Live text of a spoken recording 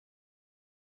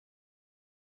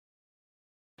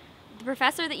The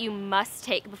professor that you must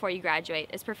take before you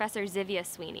graduate is Professor Zivia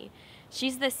Sweeney.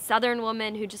 She's this Southern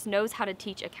woman who just knows how to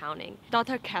teach accounting.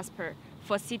 Dr. Casper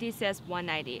for CTCS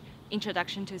 190,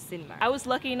 Introduction to Cinema. I was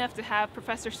lucky enough to have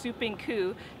Professor Suping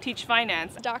Koo teach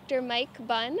finance. Dr. Mike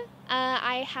Bunn,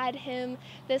 I had him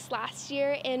this last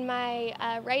year in my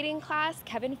writing class.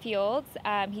 Kevin Fields,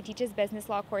 he teaches business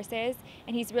law courses,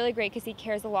 and he's really great because he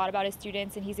cares a lot about his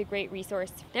students, and he's a great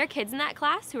resource. There are kids in that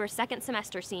class who are second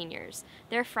semester seniors.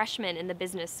 They're freshmen in the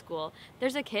business school.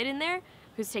 There's a kid in there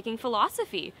who's taking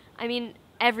philosophy. I mean,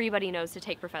 everybody knows to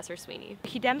take Professor Sweeney.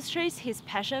 He demonstrates his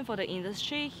passion for the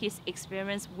industry, his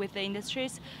experience with the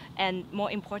industries, and more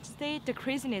importantly, the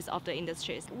craziness of the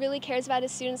industries. Really cares about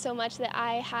his students so much that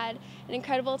I had an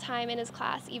incredible time in his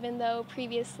class, even though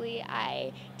previously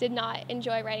I did not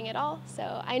enjoy writing at all.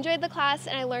 So I enjoyed the class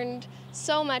and I learned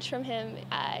so much from him.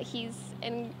 He's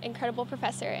an incredible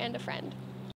professor and a friend.